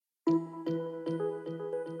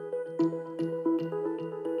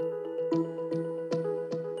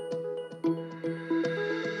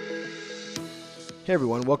Hey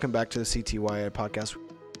everyone, welcome back to the CTYI podcast.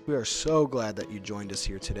 We are so glad that you joined us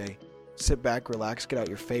here today. Sit back, relax, get out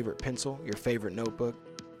your favorite pencil, your favorite notebook.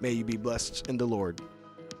 May you be blessed in the Lord.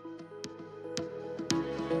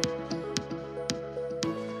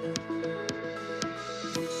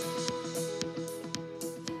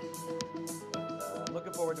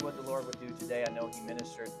 Looking forward to what the Lord would do today. I know He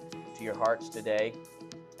ministered to your hearts today.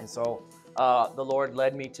 And so the Lord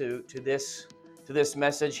led me to this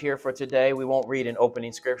message here for today. We won't read an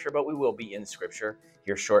opening scripture, but we will be in scripture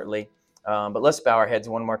here shortly. But let's bow our heads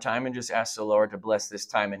one more time and just ask the Lord to bless this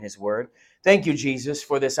time in His Word. Thank you, Jesus,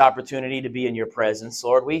 for this opportunity to be in your presence.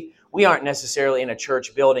 Lord, we aren't necessarily in a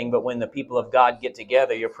church building, but when the people of God get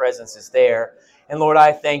together, your presence is there. And Lord,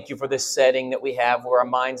 I thank you for this setting that we have where our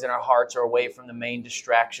minds and our hearts are away from the main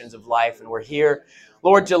distractions of life. And we're here,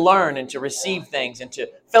 Lord, to learn and to receive things and to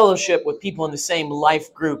fellowship with people in the same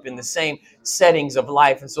life group, in the same settings of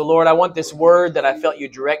life. And so, Lord, I want this word that I felt you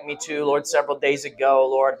direct me to, Lord, several days ago,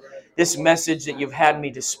 Lord, this message that you've had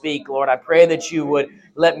me to speak, Lord, I pray that you would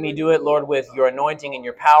let me do it, Lord, with your anointing and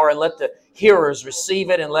your power, and let the hearers receive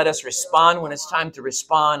it and let us respond when it's time to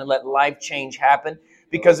respond and let life change happen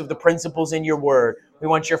because of the principles in your word. We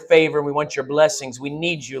want your favor. We want your blessings. We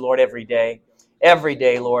need you, Lord, every day. Every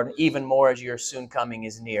day, Lord, even more as your soon coming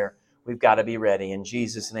is near. We've got to be ready in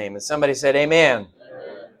Jesus' name. And somebody said, amen.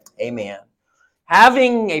 Amen.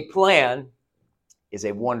 Having a plan is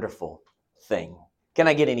a wonderful thing. Can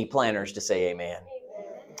I get any planners to say amen?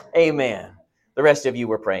 Amen. The rest of you,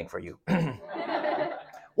 we're praying for you.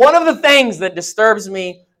 One of the things that disturbs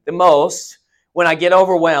me the most when I get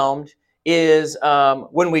overwhelmed is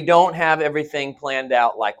when we don't have everything planned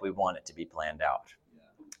out like we want it to be planned out.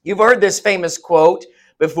 You've heard this famous quote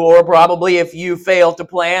before, probably, if you fail to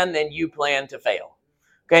plan, then you plan to fail.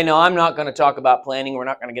 Okay, now I'm not going to talk about planning. We're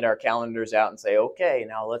not going to get our calendars out and say, okay,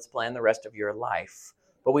 now let's plan the rest of your life.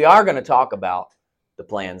 But we are going to talk about the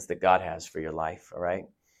plans that God has for your life, all right?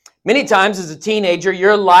 Many times as a teenager,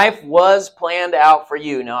 your life was planned out for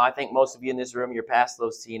you. Now, I think most of you in this room, you're past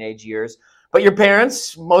those teenage years. But your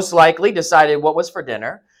parents most likely decided what was for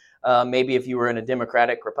dinner. Maybe if you were in a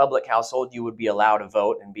Democratic Republic household, you would be allowed to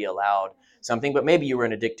vote and be allowed something. But maybe you were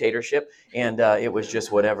in a dictatorship and it was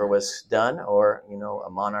just whatever was done, or, a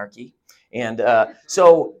monarchy. And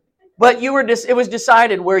but it was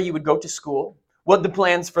decided where you would go to school, what the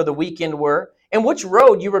plans for the weekend were, and which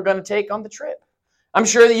road you were going to take on the trip. I'm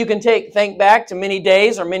sure that you can think back to many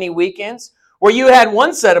days or many weekends where you had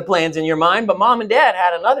one set of plans in your mind, but mom and dad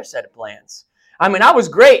had another set of plans. I mean, I was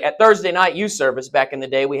great at Thursday night youth service back in the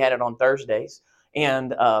day. We had it on Thursdays,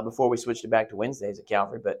 and before we switched it back to Wednesdays at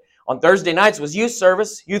Calvary. But on Thursday nights was youth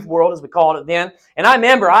service, youth world as we called it then. And I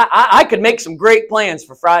remember I could make some great plans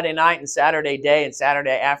for Friday night and Saturday day and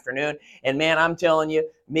Saturday afternoon. And man, I'm telling you,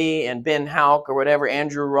 me and Ben Houck or whatever,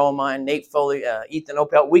 Andrew Romine, Nate Foley, Ethan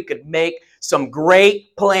Opel, we could make some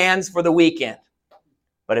great plans for the weekend.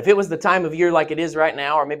 But if it was the time of year like it is right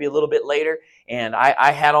now, or maybe a little bit later, and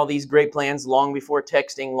I had all these great plans long before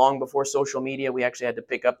texting, long before social media, we actually had to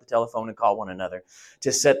pick up the telephone and call one another to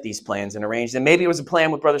set these plans and arrange them. Maybe it was a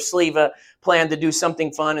plan with Brother Sleva, plan to do something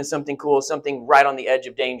fun and something cool, something right on the edge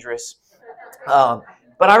of dangerous. But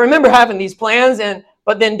I remember having these plans,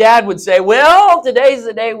 but then Dad would say, well, today's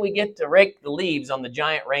the day we get to rake the leaves on the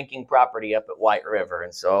giant ranking property up at White River.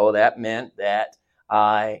 And so that meant that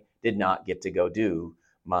I did not get to go do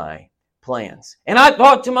my plans. And I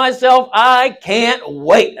thought to myself, I can't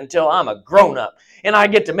wait until I'm a grown-up and I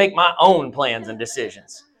get to make my own plans and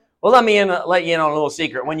decisions. Well, let you in on a little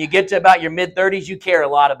secret. When you get to about your mid-30s, you care a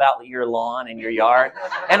lot about your lawn and your yard.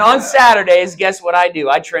 And on Saturdays, guess what I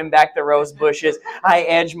do? I trim back the rose bushes. I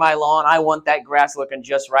edge my lawn. I want that grass looking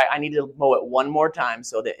just right. I need to mow it one more time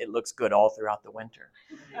so that it looks good all throughout the winter.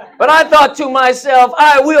 But I thought to myself,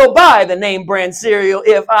 I will buy the name brand cereal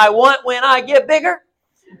if I want when I get bigger.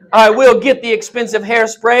 I will get the expensive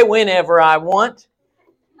hairspray whenever I want.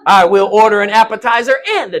 I will order an appetizer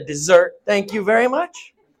and a dessert. Thank you very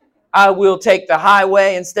much. I will take the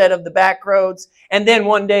highway instead of the back roads. And then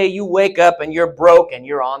one day you wake up and you're broke and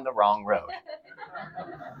you're on the wrong road.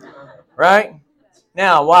 Right?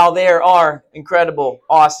 Now, while there are incredible,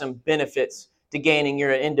 awesome benefits to gaining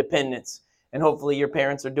your independence, and hopefully your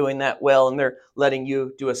parents are doing that well and they're letting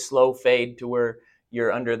you do a slow fade to where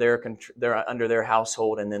you're under their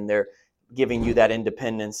household, and then they're giving you that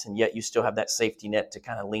independence, and yet you still have that safety net to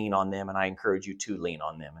kind of lean on them, and I encourage you to lean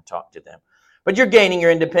on them and talk to them. But you're gaining your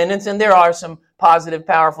independence, and there are some positive,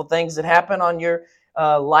 powerful things that happen on your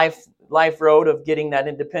life road of getting that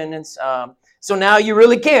independence. So now you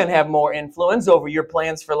really can have more influence over your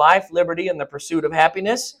plans for life, liberty, and the pursuit of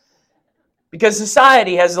happiness. Because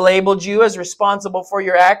society has labeled you as responsible for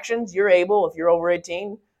your actions. You're able, if you're over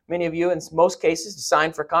 18, many of you in most cases, to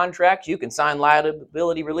sign for contracts. You can sign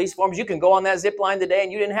liability release forms. You can go on that zip line today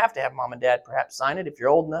and you didn't have to have mom and dad perhaps sign it if you're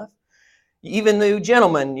old enough. Even the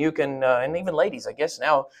gentlemen, you can, and even ladies, I guess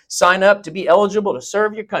now, sign up to be eligible to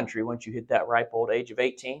serve your country once you hit that ripe old age of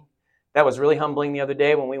 18. That was really humbling the other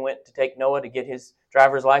day when we went to take Noah to get his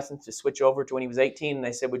driver's license to switch over to when he was 18. And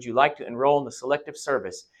they said, would you like to enroll in the selective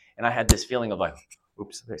service? And I had this feeling of like,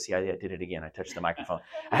 oops, see, I did it again. I touched the microphone.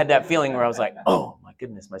 I had that feeling where I was like, oh my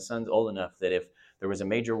goodness, my son's old enough that if there was a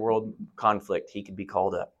major world conflict, he could be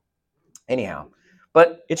called up. Anyhow,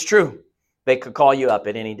 but it's true. They could call you up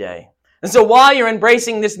at any day. And so while you're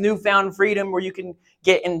embracing this newfound freedom where you can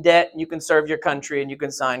get in debt and you can serve your country and you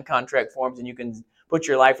can sign contract forms and you can put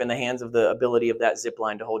your life in the hands of the ability of that zip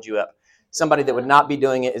line to hold you up, somebody that would not be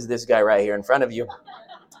doing it is this guy right here in front of you.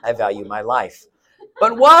 I value my life.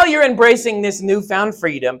 But while you're embracing this newfound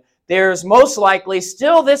freedom, there's most likely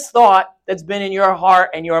still this thought that's been in your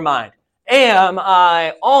heart and your mind. Am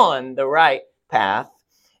I on the right path?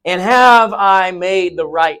 And have I made the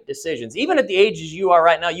right decisions? Even at the ages you are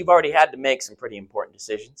right now, you've already had to make some pretty important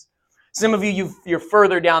decisions. Some of you're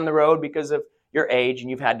further down the road because of your age, and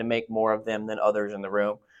you've had to make more of them than others in the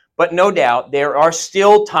room. But no doubt, there are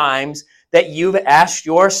still times that you've asked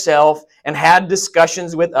yourself and had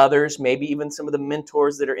discussions with others, maybe even some of the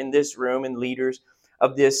mentors that are in this room and leaders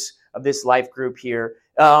of this life group here.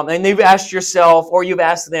 And you've asked yourself, or you've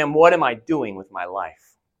asked them, what am I doing with my life?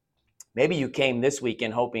 Maybe you came this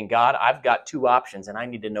weekend hoping, God, I've got two options and I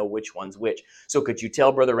need to know which one's which. So could you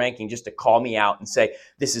tell Brother Ranking just to call me out and say,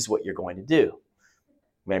 this is what you're going to do?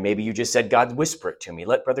 Maybe you just said, God, whisper it to me.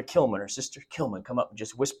 Let Brother Kilman or Sister Kilman come up and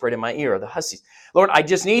just whisper it in my ear, or the hussies. Lord, I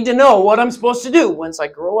just need to know what I'm supposed to do once I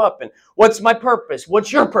grow up. And what's my purpose?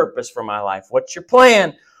 What's your purpose for my life? What's your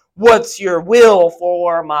plan? What's your will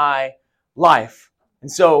for my life?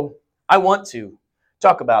 And so I want to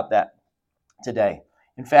talk about that today.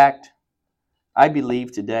 In fact, I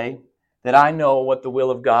believe today that I know what the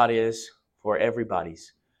will of God is for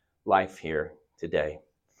everybody's life here today.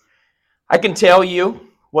 I can tell you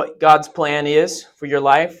what God's plan is for your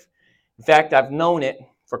life. In fact, I've known it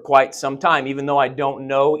for quite some time, even though I don't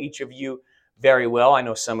know each of you very well. I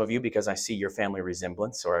know some of you because I see your family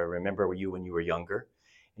resemblance, or I remember you when you were younger,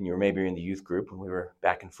 and you were maybe in the youth group when we were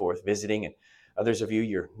back and forth visiting, and others of you,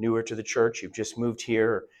 you're newer to the church, you've just moved here,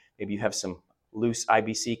 or maybe you have some loose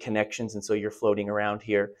IBC connections, and so you're floating around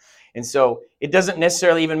here. And so it doesn't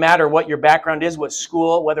necessarily even matter what your background is, what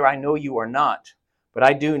school, whether I know you or not, but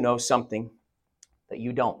I do know something that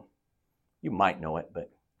you don't. You might know it, but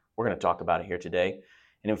we're going to talk about it here today.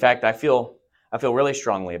 And in fact, I feel really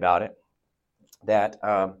strongly about it, that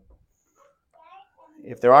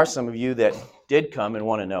if there are some of you that did come and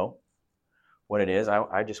want to know what it is,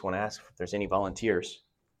 I just want to ask if there's any volunteers.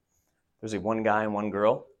 There's one guy and one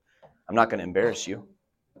girl. I'm not going to embarrass you,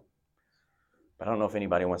 but I don't know if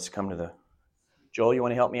anybody wants to come to the... Joel, you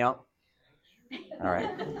want to help me out? All right.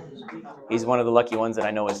 He's one of the lucky ones that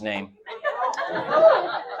I know his name.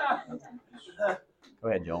 Go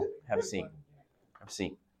ahead, Joel. Have a seat. Have a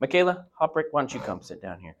seat. Michaela Hoprick, why don't you come sit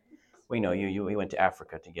down here? We know you. We went to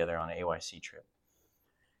Africa together on an AYC trip.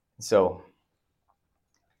 So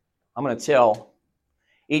I'm going to tell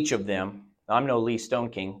each of them. I'm no Lee Stone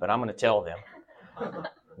King, but I'm going to tell them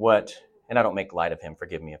what, and I don't make light of him.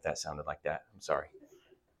 Forgive me if that sounded like that. I'm sorry.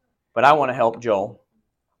 But I want to help Joel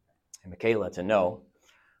and Michaela to know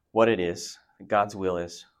what it is that God's will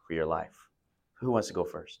is for your life. Who wants to go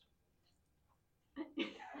first?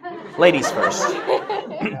 Ladies first.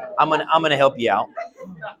 I'm gonna help you out.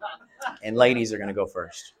 And ladies are going to go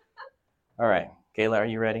first. All right. Kayla, are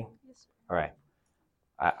you ready? All right.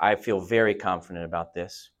 I feel very confident about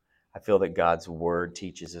this. I feel that God's word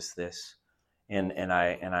teaches us this. And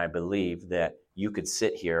I believe that you could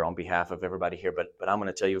sit here on behalf of everybody here, but I'm going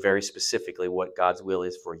to tell you very specifically what God's will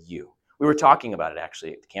is for you. We were talking about it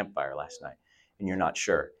actually at the campfire last night, and you're not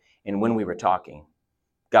sure. And when we were talking,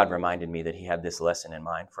 God reminded me that he had this lesson in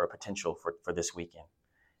mind for a potential for this weekend.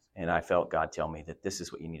 And I felt God tell me that this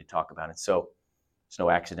is what you need to talk about. And so it's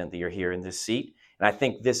no accident that you're here in this seat. And I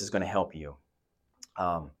think this is going to help you.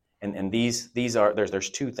 And these are, there's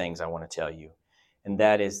two things I want to tell you. And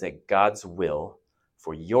that is that God's will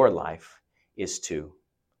for your life is to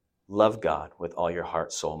love God with all your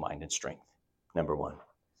heart, soul, mind, and strength. Number one.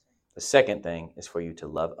 The second thing is for you to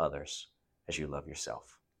love others as you love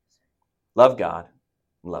yourself. Love God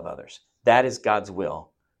and love others. That is God's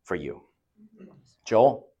will for you.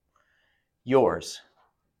 Joel, yours.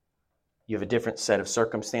 You have a different set of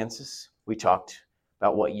circumstances. We talked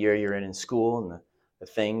about what year you're in school and the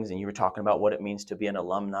things, and you were talking about what it means to be an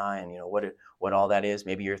alumni and, what all that is.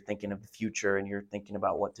 Maybe you're thinking of the future and you're thinking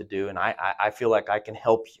about what to do. And I feel like I can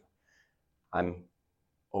help you. I'm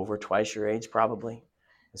over twice your age probably.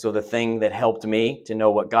 And so the thing that helped me to know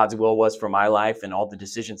what God's will was for my life and all the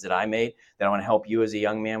decisions that I made, that I want to help you as a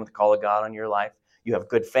young man with the call of God on your life. You have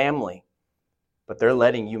good family, but they're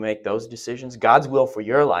letting you make those decisions. God's will for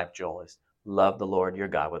your life, Joel, is love the Lord your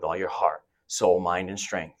God with all your heart, soul, mind, and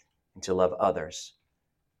strength, and to love others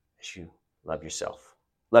as you love yourself.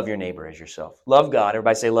 Love your neighbor as yourself. Love God.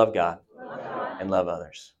 Everybody say love God. Love God. And love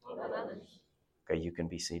others. Love others. Okay, you can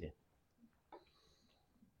be seated.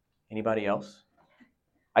 Anybody else?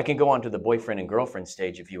 I can go on to the boyfriend and girlfriend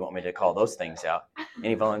stage if you want me to call those things out.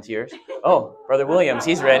 Any volunteers? Oh, Brother Williams,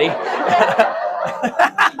 he's ready.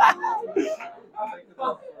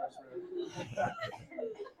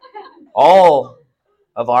 All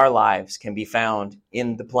of our lives can be found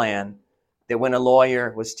in the plan that when a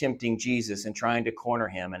lawyer was tempting Jesus and trying to corner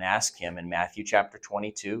him and ask him in Matthew chapter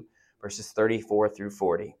 22, verses 34 through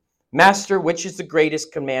 40, Master, which is the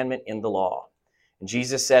greatest commandment in the law? And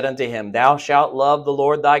Jesus said unto him, Thou shalt love the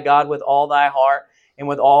Lord thy God with all thy heart, and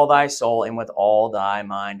with all thy soul, and with all thy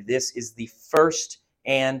mind. This is the first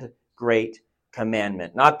and great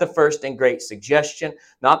commandment. Not the first and great suggestion,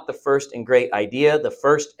 not the first and great idea, the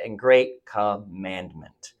first and great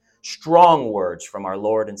commandment. Strong words from our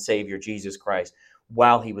Lord and Savior Jesus Christ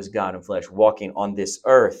while he was God in flesh, walking on this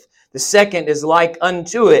earth. The second is like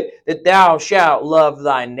unto it, that thou shalt love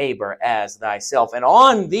thy neighbor as thyself. And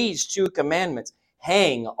on these two commandments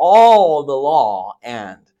hang all the law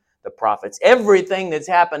and the prophets. Everything that's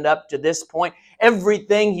happened up to this point,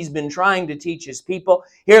 everything he's been trying to teach his people.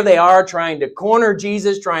 Here they are trying to corner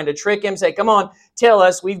Jesus, trying to trick him, say, come on, tell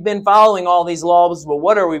us, we've been following all these laws, but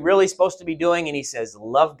what are we really supposed to be doing? And he says,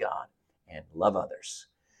 love God and love others.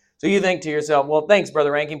 So you think to yourself, well, thanks,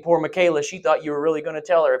 Brother Rankin. Poor Michaela, she thought you were really going to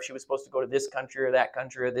tell her if she was supposed to go to this country or that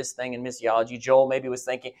country or this thing in missiology. Joel maybe was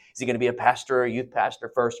thinking, is he going to be a pastor or a youth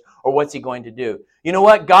pastor first? Or what's he going to do? You know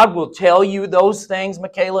what? God will tell you those things,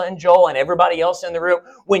 Michaela and Joel and everybody else in the room,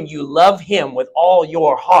 when you love him with all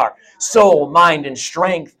your heart, soul, mind, and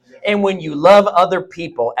strength. And when you love other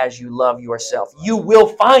people as you love yourself, you will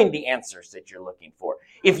find the answers that you're looking for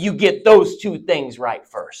if you get those two things right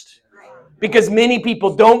first. Because many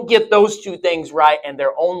people don't get those two things right, and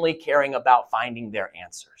they're only caring about finding their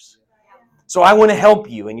answers. So I want to help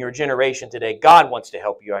you in your generation today. God wants to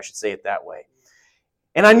help you, I should say it that way.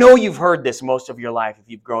 And I know you've heard this most of your life if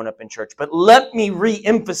you've grown up in church, but let me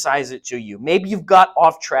re-emphasize it to you. Maybe you've got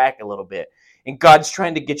off track a little bit, and God's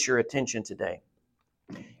trying to get your attention today.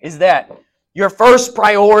 Is that your first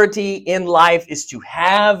priority in life is to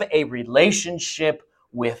have a relationship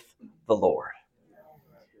with the Lord.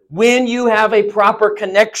 When you have a proper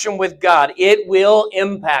connection with God, it will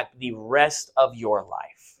impact the rest of your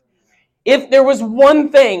life. If there was one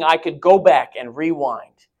thing I could go back and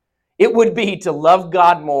rewind, it would be to love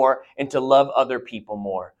God more and to love other people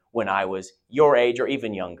more when I was your age or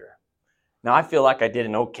even younger. Now, I feel like I did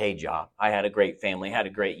an okay job. I had a great family, had a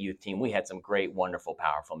great youth team. We had some great, wonderful,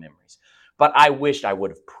 powerful memories. But I wished I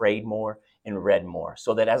would have prayed more and read more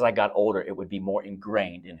so that as I got older, it would be more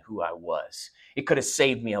ingrained in who I was. It could have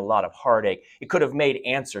saved me a lot of heartache. It could have made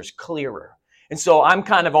answers clearer. And so I'm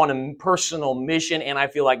kind of on a personal mission, and I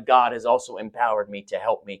feel like God has also empowered me to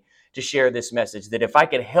help me to share this message, that if I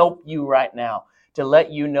could help you right now to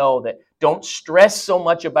let you know that don't stress so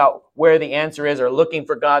much about where the answer is or looking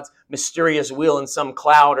for God's mysterious will in some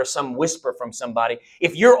cloud or some whisper from somebody.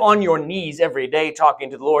 If you're on your knees every day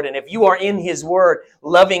talking to the Lord, and if you are in his word,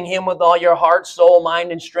 loving him with all your heart, soul,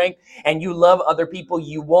 mind, and strength, and you love other people,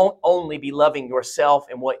 you won't only be loving yourself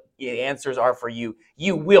and what the answers are for you.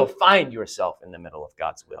 You will find yourself in the middle of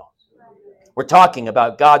God's will. We're talking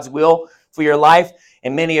about God's will for your life,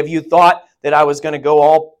 and many of you thought that I was going to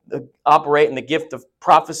go operate in the gift of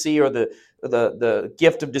prophecy or the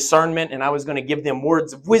gift of discernment, and I was going to give them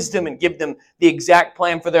words of wisdom and give them the exact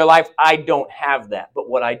plan for their life. I don't have that. But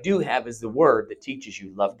what I do have is the word that teaches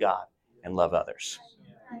you love God and love others.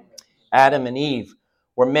 Adam and Eve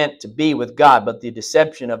were meant to be with God, but the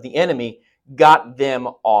deception of the enemy got them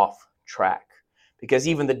off track. Because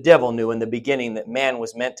even the devil knew in the beginning that man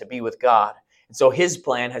was meant to be with God. And so his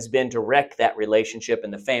plan has been to wreck that relationship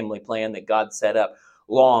and the family plan that God set up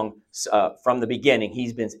long from the beginning.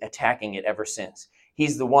 He's been attacking it ever since.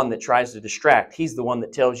 He's the one that tries to distract. He's the one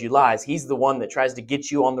that tells you lies. He's the one that tries to get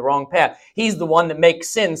you on the wrong path. He's the one that makes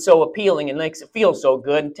sin so appealing and makes it feel so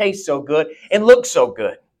good and taste so good and look so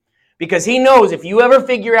good. Because he knows if you ever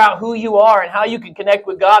figure out who you are and how you can connect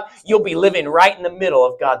with God, you'll be living right in the middle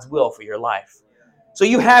of God's will for your life. So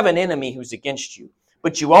you have an enemy who's against you.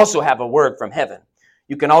 but you also have a word from heaven.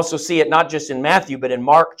 You can also see it not just in Matthew, but in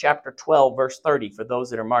Mark chapter 12, verse 30, for those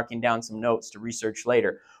that are marking down some notes to research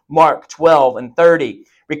later. Mark 12 and 30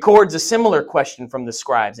 records a similar question from the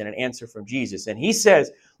scribes and an answer from Jesus. And he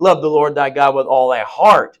says, love the Lord thy God with all thy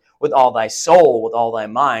heart, with all thy soul, with all thy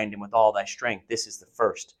mind, and with all thy strength. This is the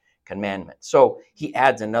first commandment. So he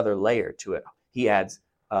adds another layer to it. He adds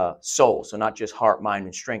soul. So not just heart, mind,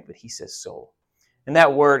 and strength, but he says soul. And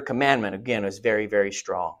that word commandment, again, is very, very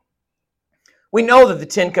strong. We know that the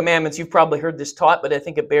 10 Commandments, you've probably heard this taught, but I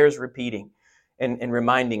think it bears repeating and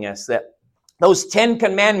reminding us that those 10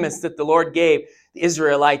 Commandments that the Lord gave the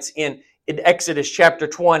Israelites in Exodus chapter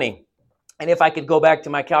 20. And if I could go back to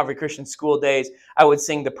my Calvary Christian School days, I would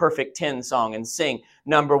sing the Perfect 10 song and sing,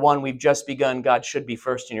 number 1, we've just begun, God should be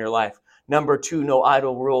first in your life. Number 2, no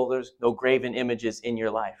idol rulers, no graven images in your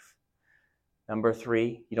life. Number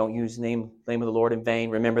 3, you don't use the name of the Lord in vain.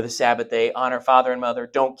 Remember the Sabbath day. Honor father and mother.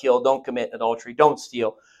 Don't kill. Don't commit adultery. Don't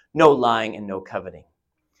steal. No lying and no coveting.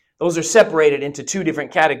 Those are separated into 2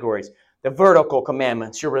 different categories. The vertical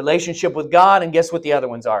commandments, your relationship with God, and guess what the other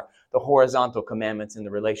ones are? The horizontal commandments in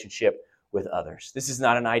the relationship with others. This is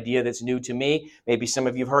not an idea that's new to me. Maybe some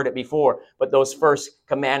of you have heard it before, but those first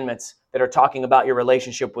commandments that are talking about your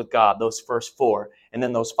relationship with God, those first 4, and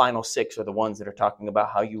then those final 6 are the ones that are talking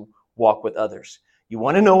about how you walk with others. You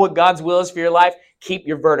want to know what God's will is for your life? Keep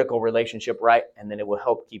your vertical relationship right, and then it will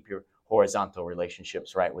help keep your horizontal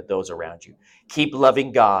relationships right with those around you. Keep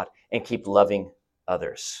loving God and keep loving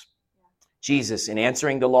others. Jesus, in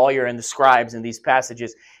answering the lawyer and the scribes in these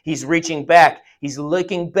passages, he's reaching back. He's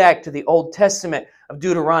looking back to the Old Testament of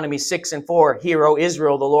Deuteronomy 6 and 4. Hear, O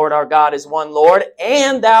Israel, the Lord our God is one Lord,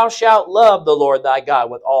 and thou shalt love the Lord thy God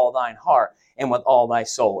with all thine heart, and with all thy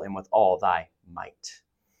soul, and with all thy might.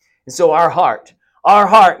 And so our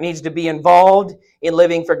heart needs to be involved in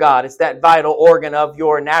living for God. It's that vital organ of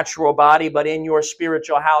your natural body, but in your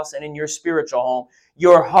spiritual house and in your spiritual home,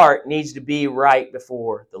 your heart needs to be right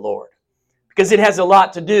before the Lord. Because it has a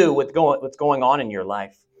lot to do with what's going on in your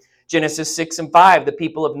life. Genesis 6 and 5, the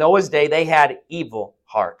people of Noah's day, they had evil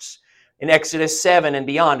hearts. In Exodus 7 and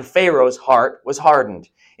beyond, Pharaoh's heart was hardened.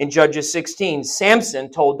 In Judges 16,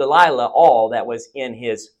 Samson told Delilah all that was in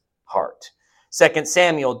his heart. 2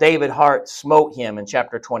 Samuel, David's heart smote him in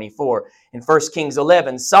chapter 24. In 1 Kings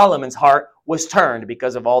 11, Solomon's heart was turned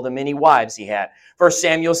because of all the many wives he had. 1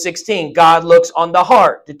 Samuel 16, God looks on the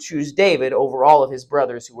heart to choose David over all of his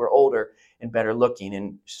brothers who were older and better looking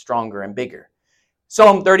and stronger and bigger.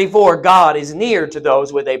 Psalm 34, God is near to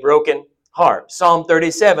those with a broken heart. Psalm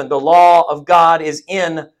 37, the law of God is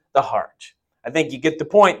in the heart. I think you get the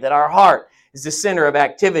point that our heart is the center of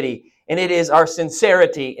activity, and it is our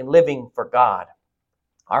sincerity in living for God.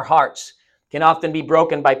 Our hearts can often be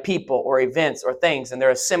broken by people or events or things, and they're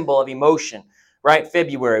a symbol of emotion. Right?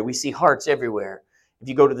 February, we see hearts everywhere. If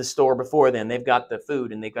you go to the store before then, they've got the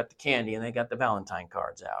food and they've got the candy and they've got the Valentine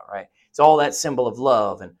cards out, right? It's all that symbol of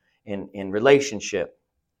love and in relationship.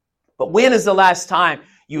 But when is the last time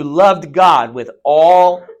you loved God with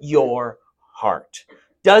all your heart?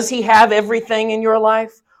 Does he have everything in your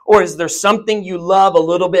life? Or is there something you love a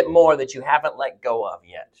little bit more that you haven't let go of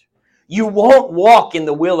yet? You won't walk in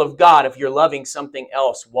the will of God if you're loving something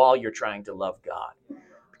else while you're trying to love God.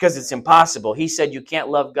 Because it's impossible. He said you can't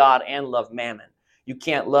love God and love mammon. You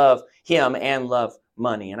can't love him and love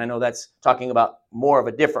money. And I know that's talking about more of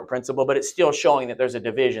a different principle, but it's still showing that there's a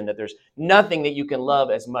division, that there's nothing that you can love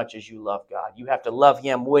as much as you love God. You have to love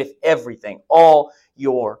him with everything, all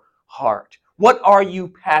your heart. What are you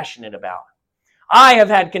passionate about? I have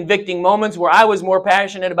had convicting moments where I was more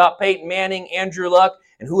passionate about Peyton Manning, Andrew Luck,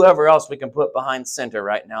 and whoever else we can put behind center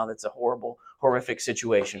right now. That's a horrific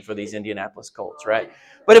situation for these Indianapolis Colts, right?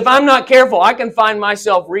 But if I'm not careful, I can find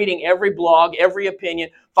myself reading every blog, every opinion,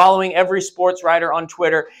 following every sports writer on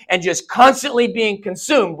Twitter, and just constantly being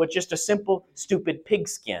consumed with just a simple, stupid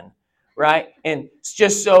pigskin, right? And it's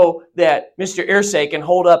just so that Mr. Irsay can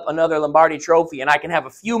hold up another Lombardi trophy and I can have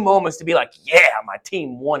a few moments to be like, yeah, my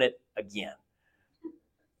team won it again.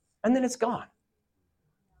 And then it's gone.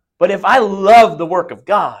 But if I love the work of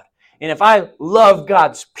God, and if I love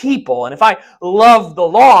God's people, and if I love the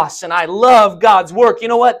lost, and I love God's work, you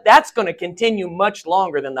know what? That's going to continue much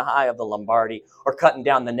longer than the high of the Lombardi or cutting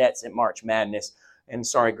down the nets at March Madness. And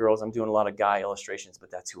sorry, girls, I'm doing a lot of guy illustrations,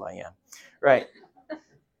 but that's who I am. Right?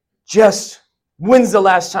 Just, when's the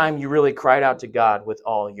last time you really cried out to God with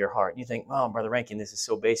all your heart? You think, oh, Brother Rankin, this is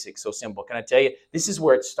so basic, so simple. Can I tell you? This is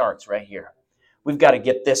where it starts right here. We've got to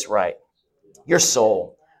get this right. Your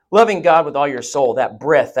soul. Loving God with all your soul, that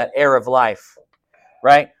breath, that air of life,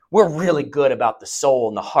 right? We're really good about the soul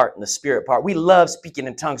and the heart and the spirit part. We love speaking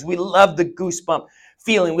in tongues. We love the goosebump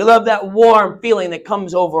feeling. We love that warm feeling that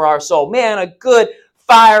comes over our soul. Man, a good,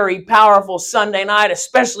 fiery, powerful Sunday night,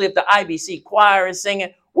 especially if the IBC choir is singing.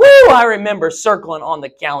 Woo! I remember circling on the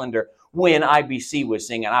calendar when IBC was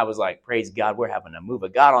singing. I was like, praise God, we're having a move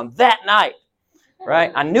of God on that night,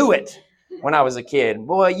 right? I knew it when I was a kid.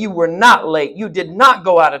 Boy, you were not late. You did not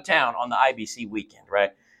go out of town on the IBC weekend,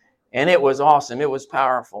 right? And it was awesome. It was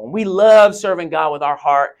powerful. And we love serving God with our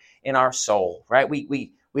heart and our soul, right?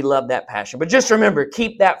 We love that passion. But just remember,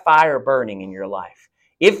 keep that fire burning in your life.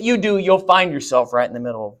 If you do, you'll find yourself right in the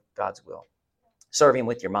middle of God's will. Serve Him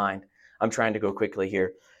with your mind. I'm trying to go quickly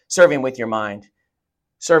here. Serve Him with your mind.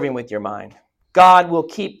 Serve Him with your mind. God will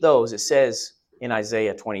keep those, it says in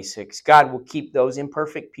Isaiah 26, God will keep those in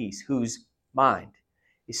perfect peace whose mind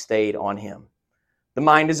is stayed on Him. The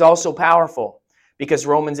mind is also powerful because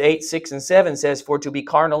Romans 8, 6, and 7 says, for to be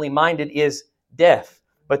carnally minded is death,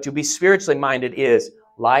 but to be spiritually minded is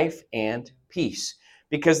life and peace.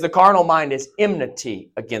 Because the carnal mind is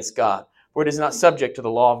enmity against God, for it is not subject to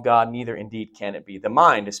the law of God, neither indeed can it be. The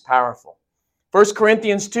mind is powerful. 1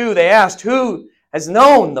 Corinthians 2, they asked, who has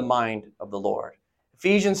known the mind of the Lord?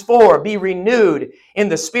 Ephesians 4, be renewed in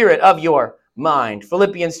the spirit of your mind.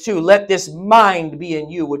 Philippians 2, let this mind be in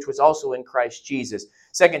you, which was also in Christ Jesus.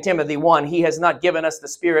 2 Timothy 1, He has not given us the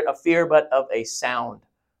spirit of fear, but of a sound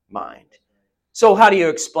mind. So how do you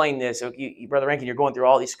explain this? Brother Rankin, you're going through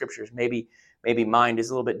all these scriptures. Maybe mind is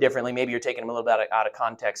a little bit differently. Maybe you're taking them a little bit out of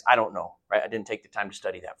context. I don't know, right? I didn't take the time to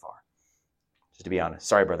study that far, just to be honest.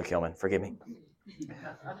 Sorry, Brother Kilman. Forgive me.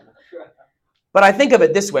 But I think of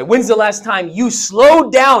it this way. When's the last time you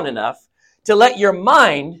slowed down enough to let your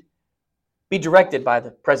mind be directed by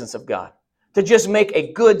the presence of God? To just make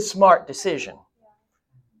a good, smart decision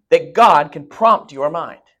that God can prompt your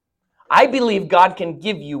mind. I believe God can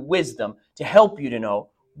give you wisdom to help you to know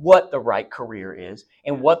what the right career is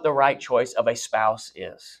and what the right choice of a spouse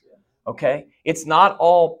is. Okay? It's not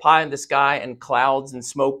all pie in the sky and clouds and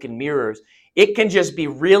smoke and mirrors. It can just be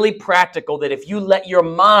really practical that if you let your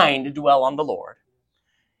mind dwell on the Lord,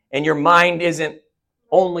 and your mind isn't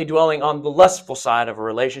only dwelling on the lustful side of a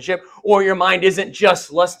relationship, or your mind isn't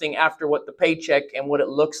just lusting after what the paycheck and what it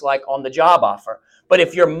looks like on the job offer. But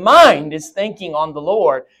if your mind is thinking on the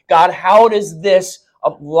Lord, God, how does this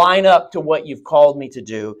line up to what you've called me to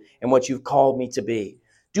do and what you've called me to be?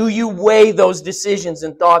 Do you weigh those decisions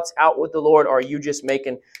and thoughts out with the Lord, or are you just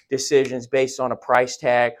making decisions based on a price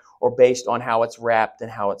tag or based on how it's wrapped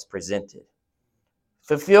and how it's presented?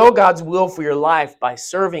 Fulfill God's will for your life by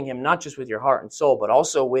serving Him, not just with your heart and soul, but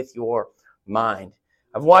also with your mind.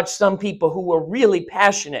 I've watched some people who were really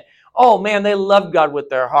passionate. Oh man, they loved God with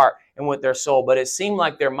their heart and with their soul, but it seemed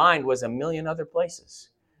like their mind was a million other places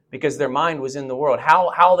because their mind was in the world.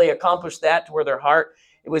 How they accomplished that to where their heart,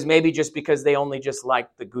 it was maybe just because they only just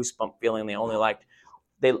liked the goosebump feeling. They only liked,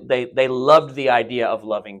 they loved the idea of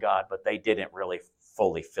loving God, but they didn't really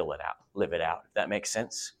fully live it out, if that makes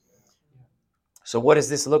sense. So what does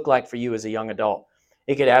this look like for you as a young adult?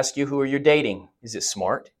 It could ask you, who are you dating? Is it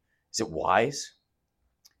smart? Is it wise?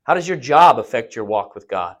 How does your job affect your walk with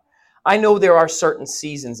God? I know there are certain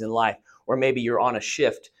seasons in life where maybe you're on a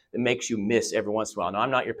shift that makes you miss every once in a while. Now, I'm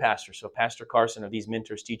not your pastor, so Pastor Carson or these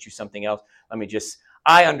mentors teach you something else.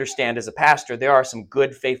 I understand as a pastor, there are some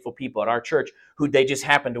good, faithful people at our church who they just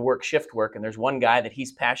happen to work shift work. And there's one guy that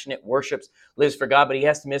he's passionate, worships, lives for God, but he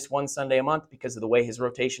has to miss one Sunday a month because of the way his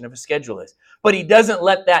rotation of his schedule is. But he doesn't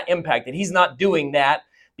let that impact it. He's not doing that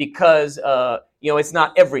because, it's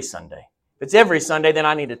not every Sunday. If it's every Sunday, then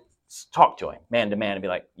I need to talk to him man to man and be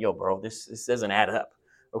like, yo, bro, this doesn't add up.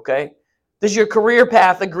 Okay? Does your career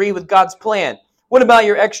path agree with God's plan? What about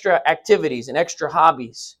your extra activities and extra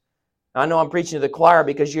hobbies? I know I'm preaching to the choir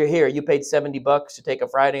because you're here. You paid $70 to take a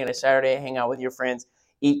Friday and a Saturday, hang out with your friends,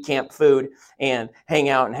 eat camp food, and hang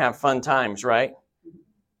out and have fun times, right?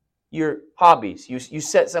 Your hobbies. You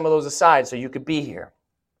set some of those aside so you could be here.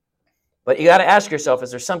 But you got to ask yourself,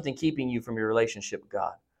 is there something keeping you from your relationship with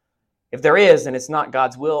God? If there is, then it's not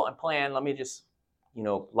God's will and plan. Let me just,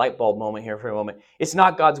 light bulb moment here for a moment. It's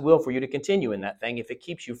not God's will for you to continue in that thing if it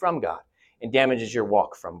keeps you from God and damages your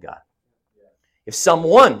walk from God. If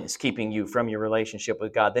someone is keeping you from your relationship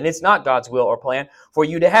with God, then it's not God's will or plan for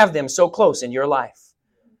you to have them so close in your life.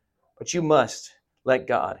 But you must let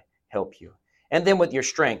God help you. And then with your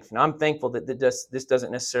strength. Now, I'm thankful that this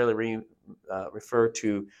doesn't necessarily refer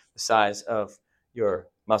to the size of your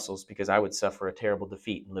muscles, because I would suffer a terrible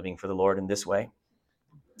defeat in living for the Lord in this way.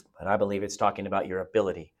 But I believe it's talking about your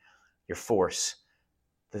ability, your force,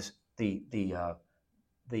 the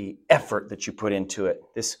effort that you put into it,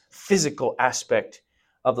 this physical aspect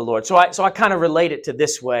of the Lord. So I kind of relate it to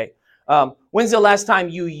this way. When's the last time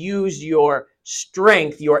you used your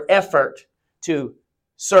strength, your effort to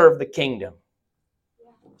serve the kingdom?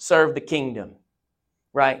 Serve the kingdom,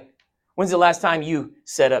 right? When's the last time you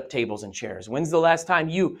set up tables and chairs? When's the last time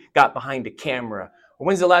you got behind a camera? Or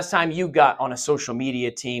when's the last time you got on a social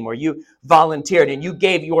media team or you volunteered and you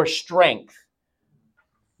gave your strength?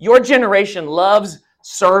 Your generation loves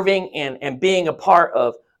serving and being a part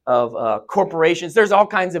of corporations. There's all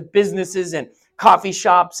kinds of businesses and coffee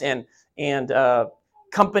shops and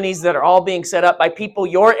companies that are all being set up by people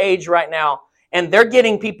your age right now. And they're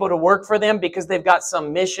getting people to work for them because they've got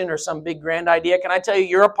some mission or some big grand idea. Can I tell you,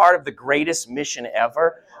 you're a part of the greatest mission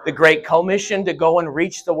ever, the Great Commission to go and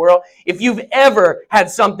reach the world. If you've ever had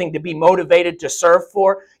something to be motivated to serve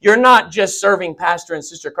for, you're not just serving Pastor and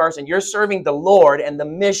Sister Carson. You're serving the Lord and the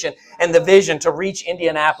mission and the vision to reach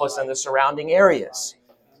Indianapolis and the surrounding areas.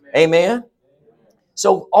 Amen?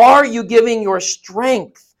 So are you giving your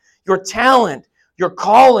strength, your talent, your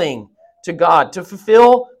calling to God to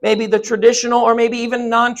fulfill maybe the traditional or maybe even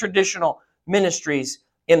non-traditional ministries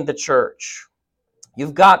in the church?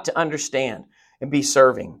 You've got to understand and be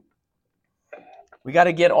serving. We got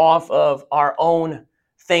to get off of our own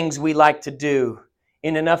things we like to do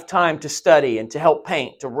in enough time to study and to help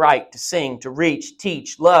paint, to write, to sing, to reach,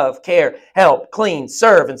 teach, love, care, help, clean,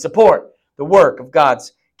 serve, and support the work of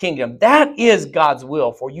God's kingdom. That is God's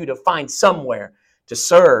will for you to find somewhere to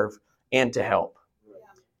serve and to help.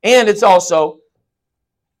 And it's also,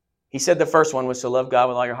 he said the first one was to love God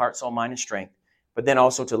with all your heart, soul, mind, and strength, but then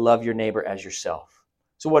also to love your neighbor as yourself.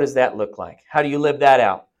 So what does that look like? How do you live that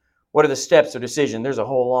out? What are the steps of decision? There's a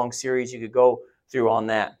whole long series you could go through on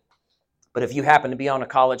that. But if you happen to be on a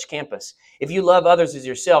college campus, if you love others as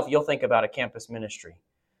yourself, you'll think about a campus ministry.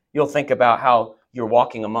 You'll think about how you're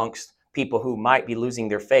walking amongst people who might be losing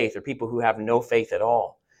their faith or people who have no faith at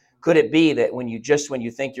all. Could it be that when you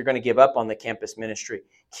think you're going to give up on the campus ministry,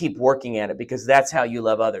 keep working at it because that's how you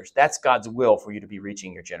love others. That's God's will for you to be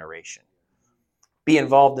reaching your generation. Be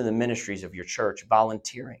involved in the ministries of your church,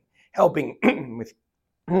 volunteering, helping with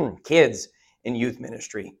kids in youth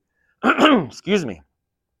ministry. Excuse me.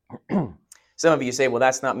 Some of you say, well,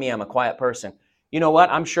 that's not me. I'm a quiet person. You know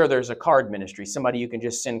what? I'm sure there's a card ministry, somebody you can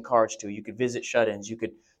just send cards to. You could visit shut-ins. You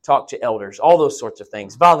could talk to elders, all those sorts of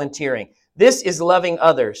things. Volunteering. This is loving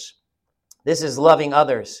others. This is loving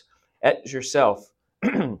others as yourself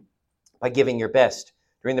by giving your best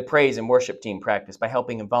during the praise and worship team practice, by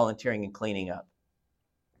helping and volunteering and cleaning up.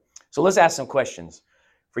 So let's ask some questions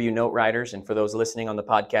for you note writers and for those listening on the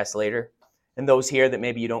podcast later, and those here that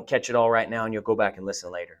maybe you don't catch it all right now and you'll go back and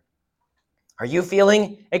listen later. Are you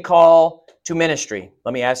feeling a call to ministry?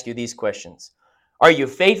 Let me ask you these questions. Are you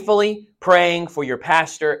faithfully praying for your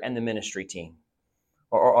pastor and the ministry team?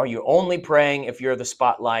 Or are you only praying if you're the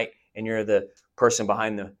spotlight and you're the person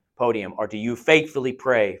behind the podium? Or do you faithfully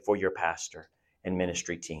pray for your pastor and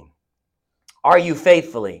ministry team? Are you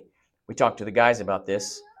faithfully? We talked to the guys about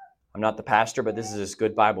this. I'm not the pastor, but this is just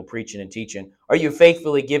good Bible preaching and teaching. Are you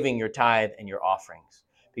faithfully giving your tithe and your offerings?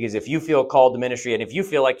 Because if you feel called to ministry and if you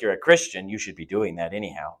feel like you're a Christian, you should be doing that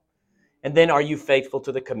anyhow. And then are you faithful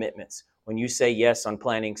to the commitments? When you say yes on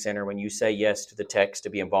Planning Center, when you say yes to the text to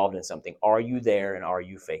be involved in something, are you there and are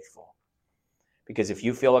you faithful? Because if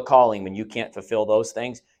you feel a calling when you can't fulfill those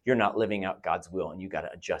things, you're not living out God's will and you got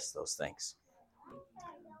to adjust those things.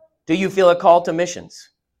 Do you feel a call to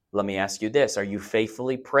missions? Let me ask you this. Are you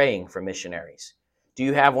faithfully praying for missionaries? Do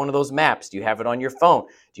you have one of those maps? Do you have it on your phone?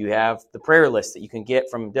 Do you have the prayer list that you can get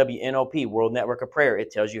from WNOP, World Network of Prayer?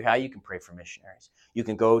 It tells you how you can pray for missionaries. You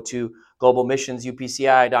can go to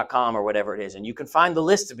globalmissionsupci.com or whatever it is, and you can find the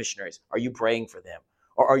list of missionaries. Are you praying for them?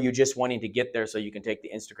 Or are you just wanting to get there so you can take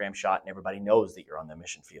the Instagram shot and everybody knows that you're on the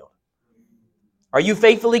mission field? Are you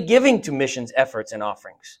faithfully giving to missions efforts and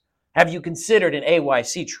offerings? Have you considered an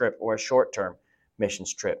AYC trip or a short-term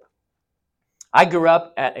missions trip? I grew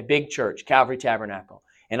up at a big church, Calvary Tabernacle,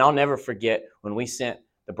 and I'll never forget when we sent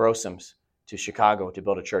the Brosums to Chicago to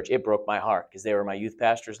build a church. It broke my heart because they were my youth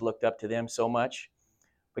pastors, looked up to them so much.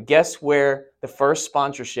 But guess where the first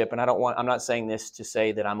sponsorship, and I'm not saying this to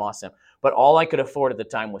say that I'm awesome, but all I could afford at the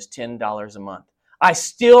time was $10 a month. I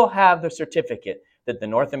still have the certificate that the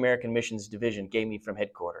North American Missions Division gave me from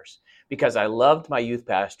headquarters because I loved my youth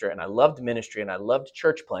pastor and I loved ministry and I loved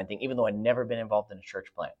church planting, even though I'd never been involved in a church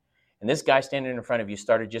plant. And this guy standing in front of you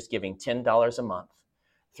started just giving $10 a month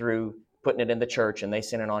through putting it in the church, and they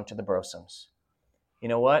sent it on to the Brosums. You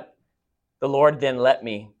know what? The Lord then let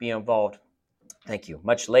me be involved, thank you,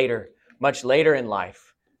 much later in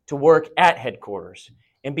life, to work at headquarters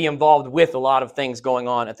and be involved with a lot of things going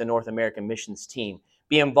on at the North American Missions team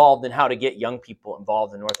be involved in how to get young people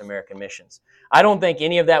involved in North American missions. I don't think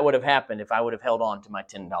any of that would have happened if I would have held on to my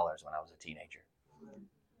 $10 when I was a teenager.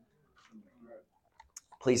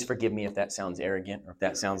 Please forgive me if that sounds arrogant or if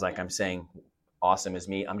that sounds like I'm saying awesome is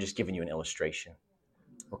me. I'm just giving you an illustration.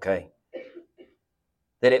 Okay?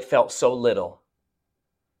 That it felt so little.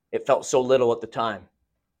 It felt so little at the time.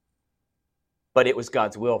 But it was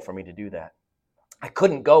God's will for me to do that. I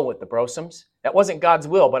couldn't go with the Brosums. That wasn't God's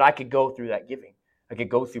will, but I could go through that giving. I could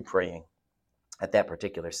go through praying at that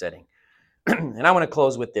particular setting. And I want to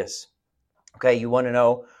close with this. Okay, you want to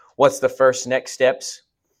know what's the first next steps?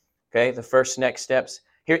 Okay, the first next steps.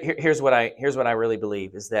 Here's what I really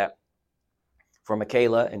believe is that for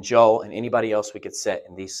Michaela and Joel and anybody else we could set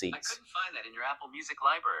in these seats. I couldn't find that in your Apple Music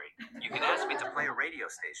library. You can ask me to play a radio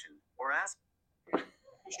station or ask...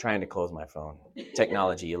 Just trying to close my phone.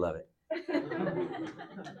 Technology, you love it.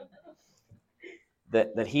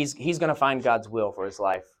 That he's going to find God's will for his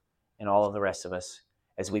life and all of the rest of us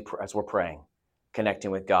as we're praying,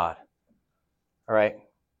 connecting with God. All right?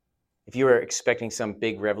 If you were expecting some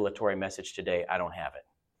big revelatory message today, I don't have it.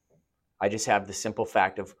 I just have the simple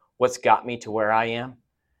fact of what's got me to where I am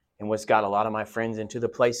and what's got a lot of my friends into the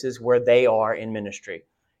places where they are in ministry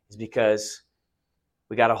is because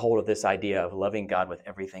we got a hold of this idea of loving God with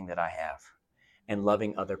everything that I have and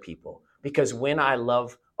loving other people. Because when I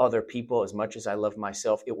love other people as much as I love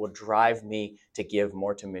myself, it will drive me to give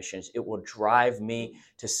more to missions. It will drive me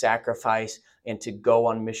to sacrifice and to go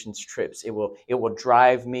on missions trips. It will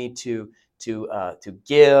drive me to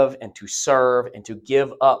give and to serve and to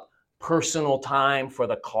give up personal time for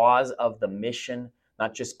the cause of the mission,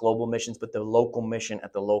 not just global missions, but the local mission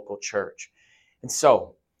at the local church. And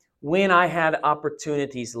so, when I had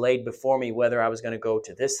opportunities laid before me, whether I was going to go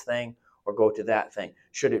to this thing or go to that thing,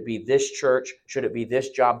 should it be this church, should it be this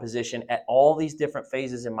job position, at all these different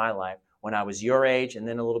phases in my life, when I was your age and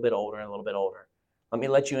then a little bit older and a little bit older, let me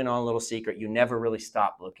let you in on a little secret. You never really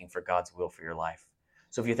stop looking for God's will for your life.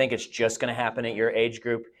 So if you think it's just going to happen at your age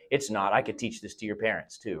group, it's not. I could teach this to your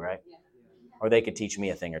parents too, right? Or they could teach me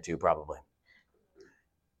a thing or two probably.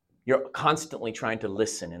 You're constantly trying to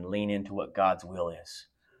listen and lean into what God's will is.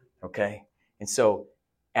 Okay? And so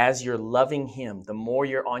as you're loving him, the more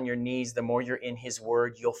you're on your knees, the more you're in his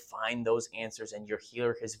word, you'll find those answers and you'll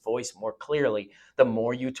hear his voice more clearly the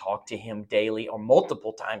more you talk to him daily or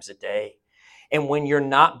multiple times a day. And when you're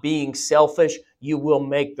not being selfish, you will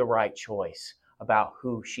make the right choice about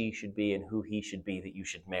who she should be and who he should be that you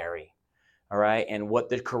should marry. All right? And what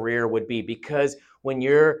the career would be. Because when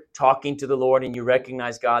you're talking to the Lord and you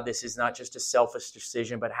recognize, God, this is not just a selfish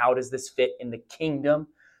decision, but how does this fit in the kingdom?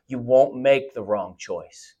 You won't make the wrong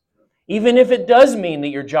choice. Even if it does mean that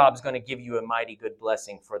your job's going to give you a mighty good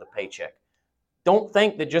blessing for the paycheck. Don't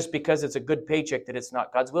think that just because it's a good paycheck that it's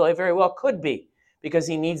not God's will. It very well could be. Because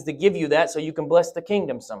he needs to give you that so you can bless the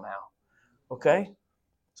kingdom somehow. Okay?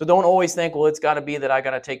 So don't always think, well, it's got to be that I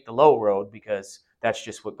got to take the low road because that's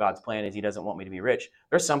just what God's plan is. He doesn't want me to be rich.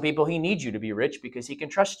 There's some people he needs you to be rich because he can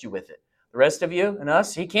trust you with it. The rest of you and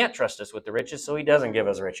us, he can't trust us with the riches, so he doesn't give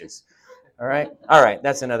us riches. All right? All right,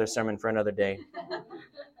 that's another sermon for another day.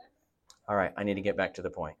 All right, I need to get back to the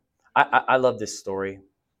point. I love this story.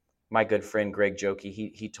 My good friend Greg Jokey,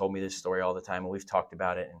 he told me this story all the time, and we've talked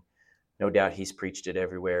about it, and no doubt he's preached it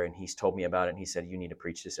everywhere, and he's told me about it, and he said, you need to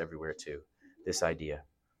preach this everywhere too, this idea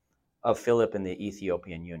of Philip and the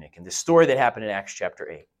Ethiopian eunuch, and the story that happened in Acts chapter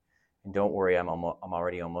 8. And don't worry, I'm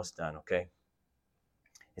already almost done, okay?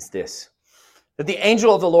 It's this, that the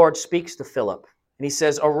angel of the Lord speaks to Philip, and he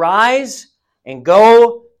says, arise and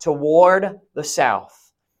go toward the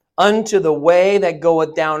south, unto the way that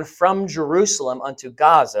goeth down from Jerusalem unto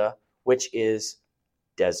Gaza, which is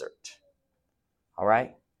desert. All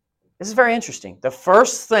right? This is very interesting. The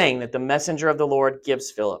first thing that the messenger of the Lord gives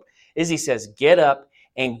Philip is he says, get up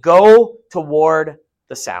and go toward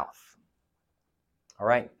the south. All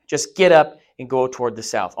right? Just get up and go toward the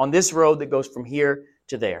south. On this road that goes from here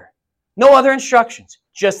to there. No other instructions.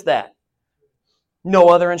 Just that. No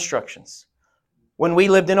other instructions. When we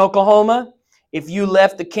lived in Oklahoma, if you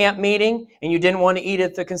left the camp meeting and you didn't want to eat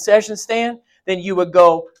at the concession stand, then you would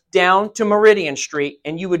go down to Meridian Street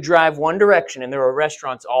and you would drive one direction, and there were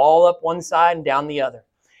restaurants all up one side and down the other.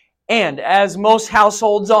 And as most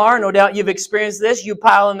households are, no doubt you've experienced this, you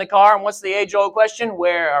pile in the car, and what's the age-old question?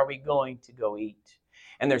 Where are we going to go eat?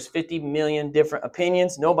 And there's 50 million different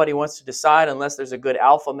opinions. Nobody wants to decide unless there's a good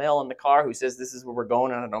alpha male in the car who says this is where we're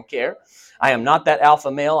going and I don't care. I am not that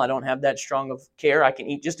alpha male. I don't have that strong of care. I can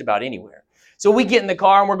eat just about anywhere. So we get in the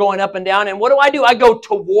car and we're going up and down, and what do? I go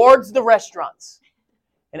towards the restaurants.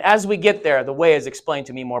 And as we get there, the way is explained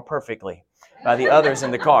to me more perfectly by the others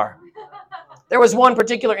in the car. There was one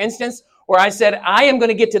particular instance where I said, I am going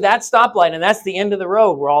to get to that stoplight, and that's the end of the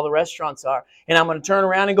road where all the restaurants are. And I'm going to turn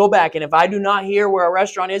around and go back. And if I do not hear where a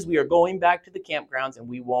restaurant is, we are going back to the campgrounds and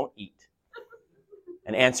we won't eat.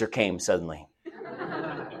 An answer came suddenly.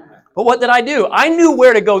 But what did I do? I knew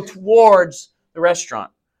where to go towards the restaurant.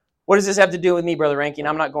 What does this have to do with me, Brother Rankin?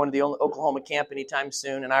 I'm not going to the Oklahoma camp anytime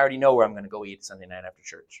soon, and I already know where I'm going to go eat Sunday night after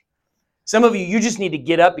church. Some of you, you just need to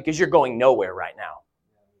get up because you're going nowhere right now.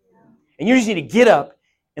 And you just need to get up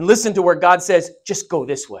and listen to where God says, just go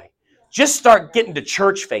this way. Just start getting to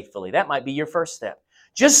church faithfully. That might be your first step.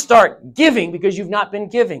 Just start giving because you've not been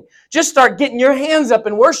giving. Just start getting your hands up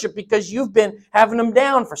in worship because you've been having them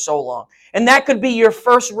down for so long. And that could be your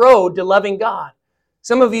first road to loving God.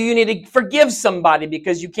 Some of you, you need to forgive somebody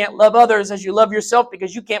because you can't love others as you love yourself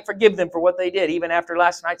because you can't forgive them for what they did, even after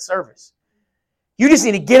last night's service. You just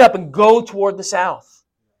need to get up and go toward the south.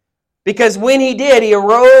 Because when he did, he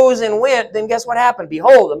arose and went, then guess what happened?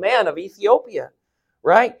 Behold, a man of Ethiopia,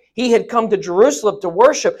 right? He had come to Jerusalem to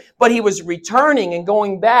worship, but he was returning and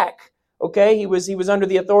going back. Okay, he was under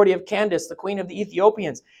the authority of Candace, the queen of the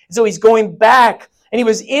Ethiopians. And so he's going back, and he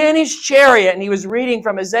was in his chariot, and he was reading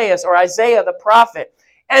from Isaiah the prophet.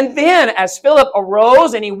 And then, as Philip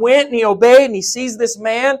arose, and he went, and he obeyed, and he sees this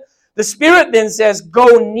man, the Spirit then says,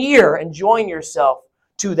 go near and join yourself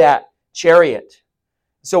to that chariot.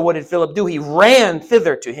 So what did Philip do? He ran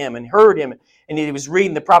thither to him and heard him. And he was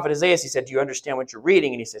reading the prophet Isaiah. He said, do you understand what you're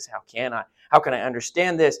reading? And he says, how can I? How can I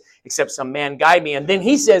understand this except some man guide me? And then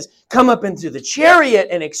he says, come up into the chariot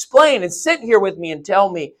and explain and sit here with me and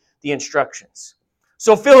tell me the instructions.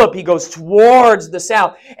 So Philip, he goes towards the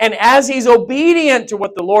south. And as he's obedient to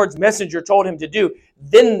what the Lord's messenger told him to do,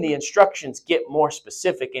 then the instructions get more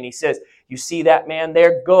specific. And he says, you see that man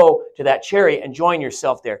there? Go to that chariot and join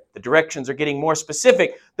yourself there. The directions are getting more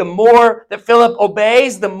specific. The more that Philip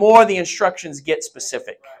obeys, the more the instructions get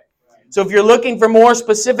specific. So if you're looking for more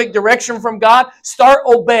specific direction from God, start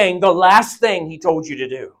obeying the last thing he told you to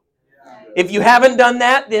do. If you haven't done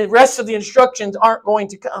that, the rest of the instructions aren't going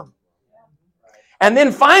to come. And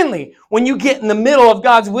then finally, when you get in the middle of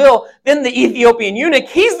God's will, then the Ethiopian eunuch,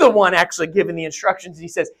 he's the one actually giving the instructions. He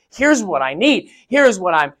says, here's what I need. Here's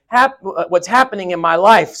what's happening in my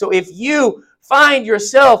life. So if you find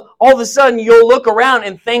yourself, all of a sudden you'll look around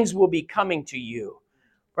and things will be coming to you.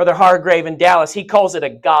 Brother Hargrave in Dallas, he calls it a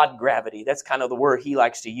God gravity. That's kind of the word he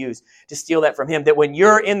likes to use, to steal that from him. That when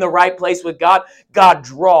you're in the right place with God, God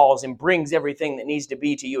draws and brings everything that needs to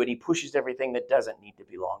be to you, and he pushes everything that doesn't need to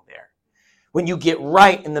belong there. When you get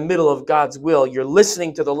right in the middle of God's will, you're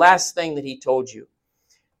listening to the last thing that he told you.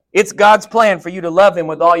 It's God's plan for you to love him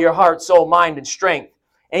with all your heart, soul, mind, and strength.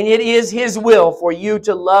 And it is his will for you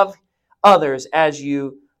to love others as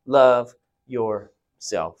you love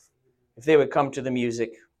yourself. If they would come to the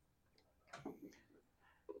music.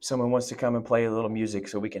 Someone wants to come and play a little music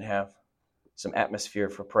so we can have some atmosphere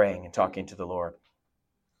for praying and talking to the Lord.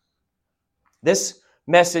 This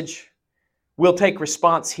message will take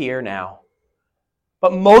response here now.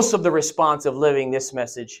 But most of the response of living this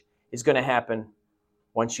message is going to happen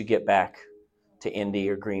once you get back to Indy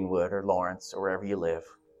or Greenwood or Lawrence or wherever you live,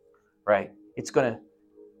 right? It's going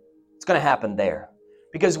to happen there.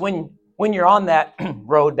 Because when you're on that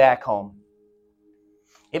road back home,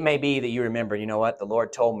 it may be that you remember, you know what, the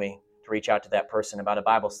Lord told me to reach out to that person about a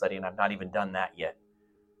Bible study, and I've not even done that yet.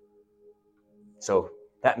 So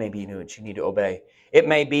that may be what you need to obey. It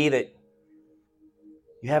may be that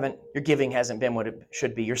your giving hasn't been what it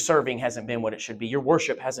should be. Your serving hasn't been what it should be. Your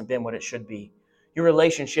worship hasn't been what it should be. Your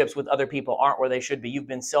relationships with other people aren't where they should be. You've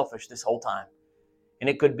been selfish this whole time. And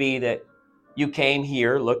it could be that you came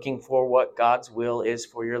here looking for what God's will is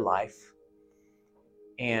for your life.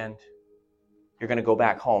 And you're going to go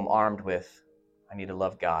back home armed with, I need to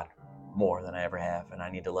love God more than I ever have. And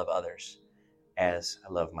I need to love others as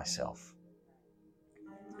I love myself.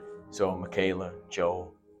 So Michaela,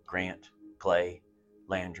 Joe, Grant, Clay,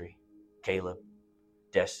 Landry, Caleb,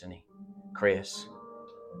 Destiny, Chris,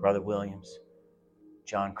 Brother Williams,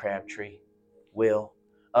 John Crabtree, Will,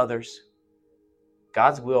 others.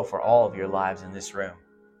 God's will for all of your lives in this room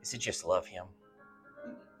is to just love him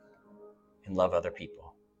and love other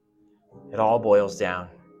people. It all boils down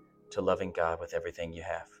to loving God with everything you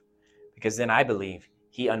have. Because then I believe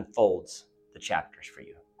he unfolds the chapters for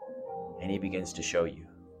you and he begins to show you.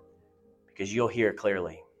 Because you'll hear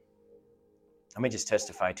clearly. Let me just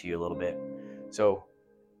testify to you a little bit. So,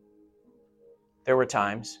 there were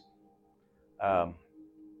times, let me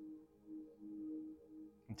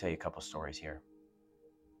tell you a couple stories here,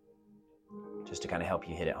 just to kind of help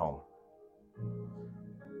you hit it home.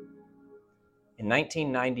 In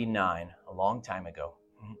 1999, a long time ago,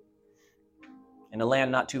 in a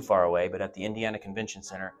land not too far away, but at the Indiana Convention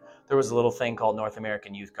Center, there was a little thing called North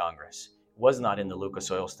American Youth Congress. It was not in the Lucas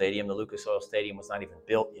Oil Stadium. The Lucas Oil Stadium was not even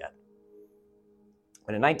built yet.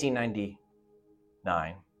 But in 1999,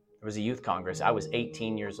 there was a youth congress. I was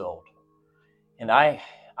 18 years old. And I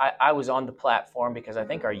was on the platform because I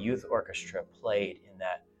think our youth orchestra played in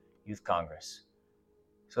that youth congress.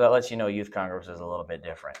 So that lets you know youth congress was a little bit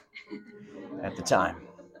different at the time.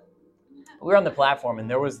 We were on the platform, and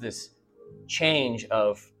there was this change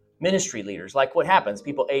of ministry leaders. Like what happens,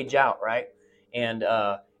 people age out, right? And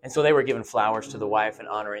so they were giving flowers to the wife and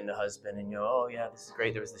honoring the husband. And oh yeah, this is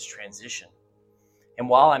great. There was this transition. And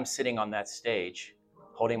while I'm sitting on that stage,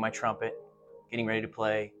 holding my trumpet, getting ready to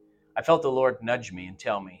play, I felt the Lord nudge me and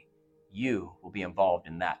tell me, you will be involved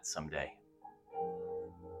in that someday.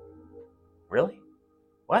 Really?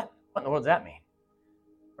 What? What in the world does that mean?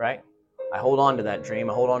 Right? I hold on to that dream.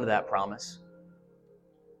 I hold on to that promise.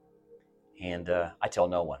 And I tell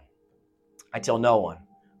no one. I tell no one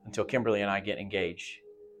until Kimberly and I get engaged,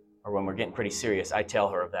 or when we're getting pretty serious. I tell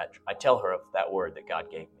her of that. I tell her of that word that God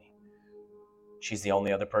gave me. She's the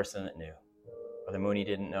only other person that knew. Brother Mooney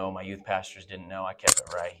didn't know. My youth pastors didn't know. I kept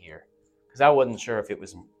it right here because I wasn't sure if it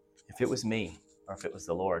was me or if it was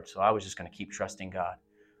the Lord. So I was just going to keep trusting God.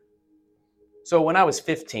 So when I was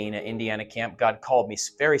 15 at Indiana Camp, God called me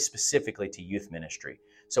very specifically to youth ministry.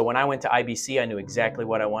 So when I went to IBC, I knew exactly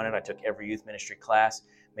what I wanted. I took every youth ministry class.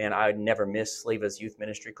 Man, I would never miss Sleva's youth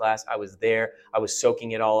ministry class. I was there. I was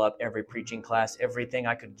soaking it all up, every preaching class, everything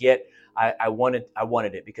I could get. I wanted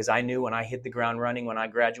it because I knew when I hit the ground running, when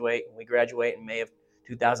we graduate in May of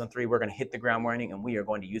 2003, we're going to hit the ground running and we are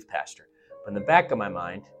going to youth pastor. But in the back of my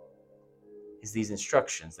mind is these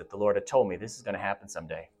instructions that the Lord had told me this is going to happen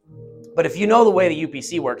someday. But if you know the way the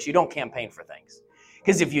UPC works, you don't campaign for things.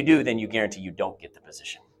 Because if you do, then you guarantee you don't get the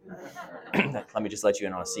position. Let me just let you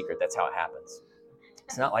in on a secret. That's how it happens.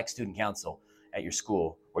 It's not like student council at your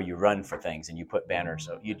school where you run for things and you put banners.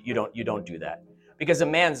 So you don't do that. Because a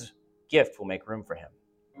man's gift will make room for him.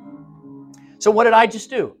 So what did I just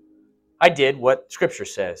do? I did what Scripture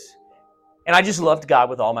says. And I just loved God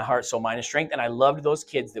with all my heart, soul, mind, and strength. And I loved those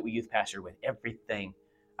kids that we youth pastored with, everything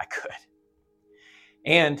I could.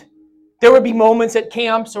 And there would be moments at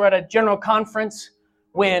camps or at a general conference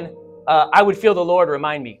when I would feel the Lord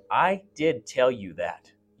remind me, I did tell you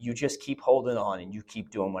that. You just keep holding on and you keep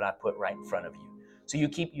doing what I put right in front of you. So you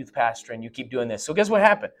keep youth pastoring, you keep doing this. So guess what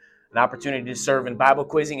happened? An opportunity to serve in Bible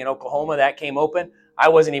quizzing in Oklahoma, that came open. I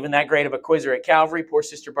wasn't even that great of a quizzer at Calvary. Poor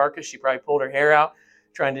Sister Barkus, she probably pulled her hair out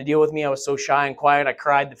trying to deal with me. I was so shy and quiet, I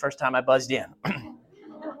cried the first time I buzzed in.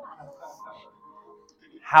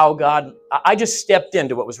 I just stepped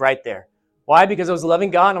into what was right there. Why? Because I was loving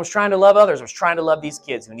God and I was trying to love others. I was trying to love these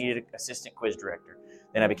kids who needed an assistant quiz director.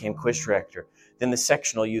 Then I became quiz director. Then the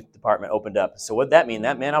sectional youth department opened up. So what did that mean?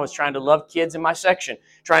 That meant I was trying to love kids in my section,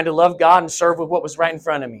 trying to love God and serve with what was right in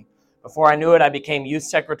front of me. Before I knew it, I became youth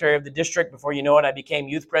secretary of the district. Before you know it, I became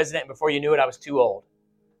youth president. Before you knew it, I was too old.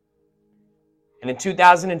 And in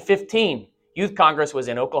 2015, Youth Congress was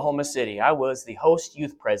in Oklahoma City. I was the host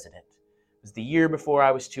youth president. It was the year before I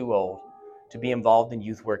was too old to be involved in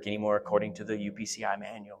youth work anymore, according to the UPCI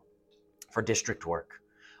manual for district work.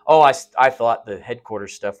 Oh, I thought the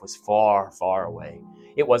headquarters stuff was far, far away.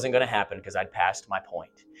 It wasn't going to happen because I'd passed my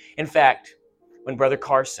point. In fact, when Brother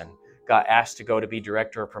Carson got asked to go to be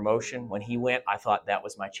director of promotion, when he went, I thought that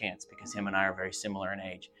was my chance because him and I are very similar in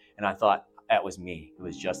age. And I thought that was me. It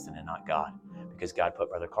was Justin and not God because God put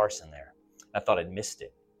Brother Carson there. I thought I'd missed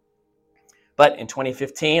it. But in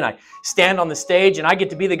 2015, I stand on the stage and I get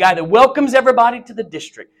to be the guy that welcomes everybody to the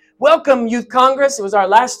district. Welcome, Youth Congress. It was our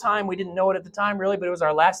last time. We didn't know it at the time, really, but it was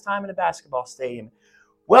our last time in a basketball stadium.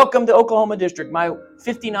 Welcome to Oklahoma District. My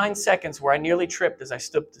 59 seconds where I nearly tripped as I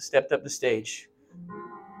stepped up the stage.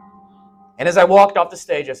 And as I walked off the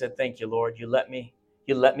stage, I said, thank you, Lord. You let me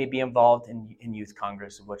be involved in Youth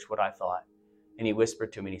Congress, which is what I thought. And he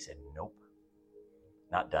whispered to me and he said, nope,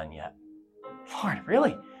 not done yet. Lord,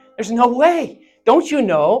 really? There's no way. Don't you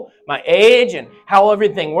know my age and how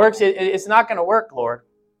everything works? It's not going to work, Lord.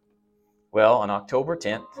 Well, on October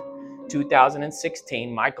 10th,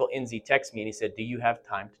 2016, Michael Enzi texted me and he said, do you have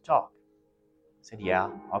time to talk? I said, yeah,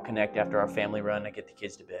 I'll connect after our family run. I get the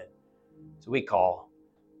kids to bed. So we call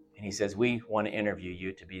and he says, we want to interview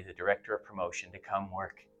you to be the director of promotion to come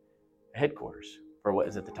work at headquarters for what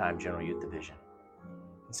is at the time General Youth Division.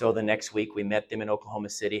 And so the next week we met them in Oklahoma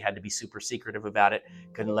City, had to be super secretive about it,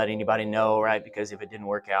 couldn't let anybody know, right? Because if it didn't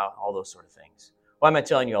work out, all those sort of things. Why am I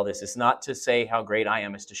telling you all this? It's not to say how great I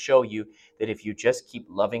am. It's to show you that if you just keep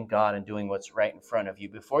loving God and doing what's right in front of you,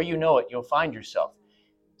 before you know it, you'll find yourself.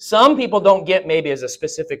 Some people don't get maybe as a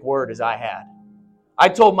specific word as I had. I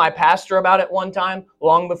told my pastor about it one time,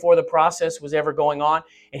 long before the process was ever going on,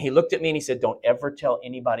 and he looked at me and he said, don't ever tell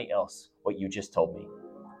anybody else what you just told me.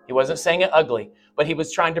 He wasn't saying it ugly, but he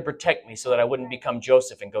was trying to protect me so that I wouldn't become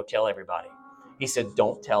Joseph and go tell everybody. He said,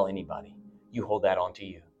 don't tell anybody. You hold that on to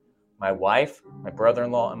you. My wife, my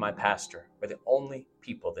brother-in-law, and my pastor were the only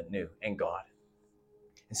people that knew, and God.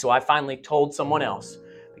 And so I finally told someone else,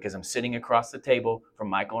 because I'm sitting across the table from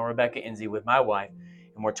Michael and Rebecca Enzi with my wife,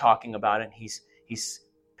 and we're talking about it, and he's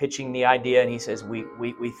pitching the idea, and he says, we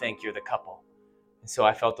think you're the couple. And so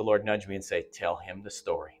I felt the Lord nudge me and say, tell him the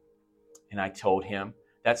story. And I told him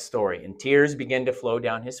that story, and tears began to flow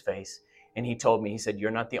down his face. And he told me, he said,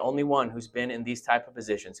 you're not the only one who's been in these type of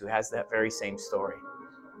positions who has that very same story.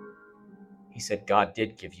 He said, God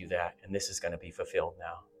did give you that, and this is going to be fulfilled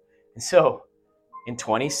now. And so in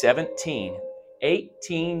 2017,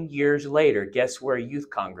 18 years later, guess where Youth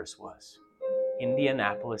Congress was?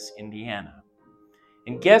 Indianapolis, Indiana.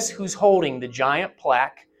 And guess who's holding the giant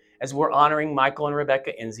plaque as we're honoring Michael and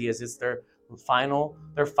Rebecca Enzi as it's their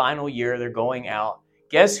final year, they're going out.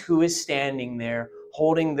 Guess who is standing there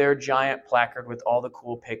holding their giant placard with all the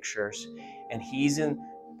cool pictures? And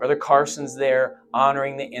Brother Carson's there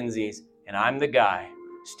honoring the Enzis, and I'm the guy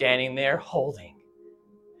standing there holding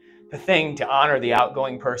the thing to honor the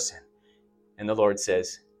outgoing person. And the Lord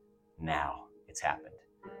says, now it's happened.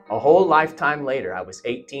 A whole lifetime later, I was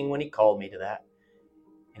 18 when he called me to that.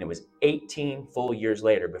 And it was 18 full years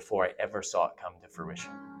later before I ever saw it come to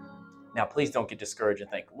fruition. Now, please don't get discouraged and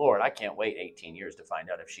think, Lord, I can't wait 18 years to find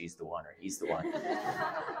out if she's the one or he's the one.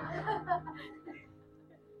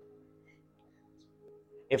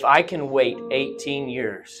 If I can wait 18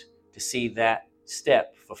 years to see that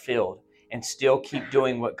step fulfilled and still keep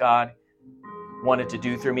doing what God wanted to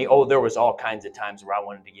do through me. Oh, there was all kinds of times where I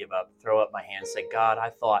wanted to give up, throw up my hands, say, God, I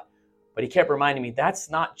thought. But he kept reminding me, that's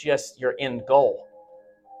not just your end goal.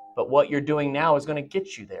 But what you're doing now is going to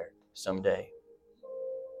get you there someday.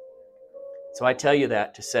 So I tell you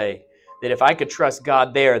that to say that if I could trust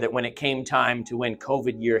God there, that when it came time to when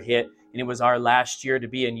COVID year hit, and it was our last year to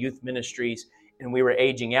be in youth ministries, and we were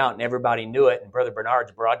aging out and everybody knew it, and Brother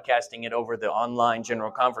Bernard's broadcasting it over the online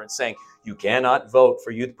general conference saying, you cannot vote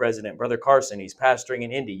for youth president. Brother Carson, he's pastoring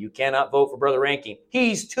in Indy. You cannot vote for Brother Rankin.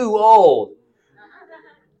 He's too old.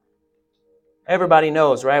 Everybody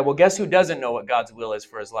knows, right? Well, guess who doesn't know what God's will is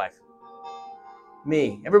for his life?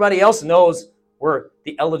 Me. Everybody else knows we're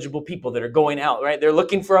the eligible people that are going out, right? They're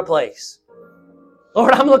looking for a place.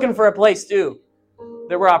 Lord, I'm looking for a place too.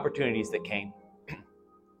 There were opportunities that came,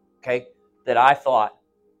 okay, that I thought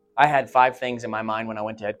I had 5 things in my mind when I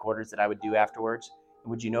went to headquarters that I would do afterwards. And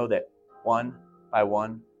would you know that one by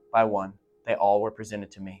one by one, they all were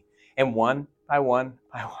presented to me. And one by one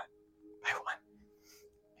by one by one,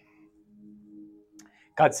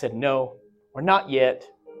 God said, no, or not yet,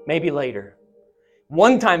 maybe later.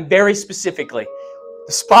 One time, very specifically,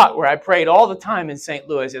 the spot where I prayed all the time in St.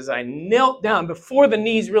 Louis as I knelt down before the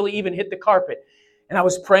knees really even hit the carpet. And I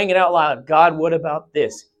was praying it out loud. God, what about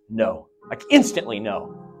this? No. Like instantly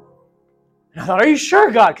no. And I thought, are you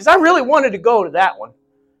sure, God? Because I really wanted to go to that one.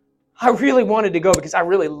 I really wanted to go because I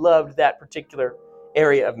really loved that particular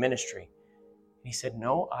area of ministry. And he said,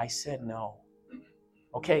 no. I said no.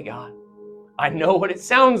 Okay, God. I know what it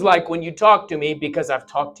sounds like when you talk to me because I've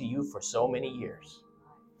talked to you for so many years.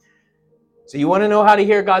 So you want to know how to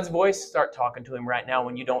hear God's voice? Start talking to him right now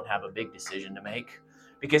when you don't have a big decision to make.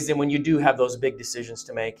 Because then when you do have those big decisions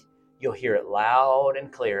to make, you'll hear it loud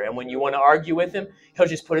and clear. And when you want to argue with him, he'll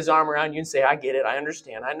just put his arm around you and say, I get it. I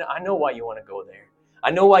understand. I know why you want to go there.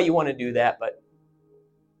 I know why you want to do that, but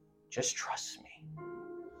just trust me.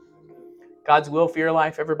 God's will for your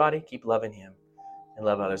life, everybody, keep loving him and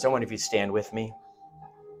love others. I wonder if you'd stand with me.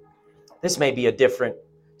 This may be a different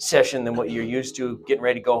session than what you're used to, getting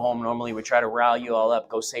ready to go home. Normally we try to rile you all up,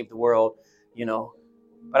 go save the world,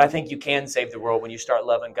 But I think you can save the world when you start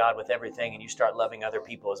loving God with everything and you start loving other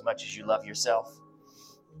people as much as you love yourself.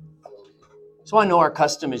 So I know our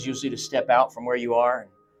custom is usually to step out from where you are. And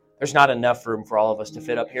there's not enough room for all of us to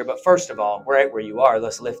fit up here. But first of all, right where you are,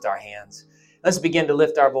 let's lift our hands. Let's begin to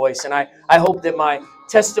lift our voice. And I hope that my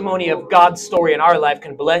testimony of God's story in our life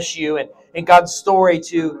can bless you and God's story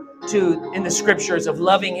to in the scriptures of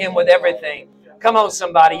loving him with everything. Come on,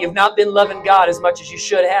 somebody. You've not been loving God as much as you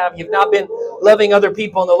should have. You've not been loving other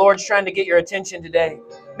people, and the Lord's trying to get your attention today.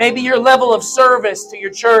 Maybe your level of service to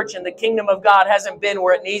your church and the kingdom of God hasn't been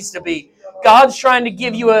where it needs to be. God's trying to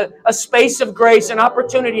give you a space of grace, an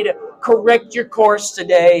opportunity to correct your course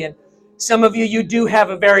today. And some of you do have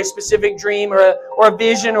a very specific dream or a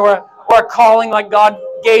vision or a calling like God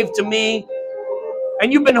gave to me.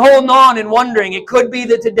 and you've been holding on and wondering, it could be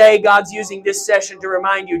that today God's using this session to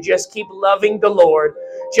remind you, just keep loving the Lord.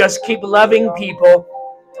 Just keep loving people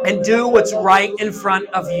and do what's right in front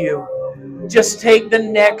of you. Just take the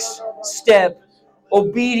next step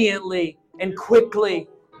obediently and quickly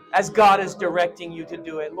as God is directing you to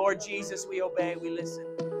do it. Lord Jesus, we obey, we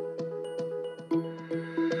listen.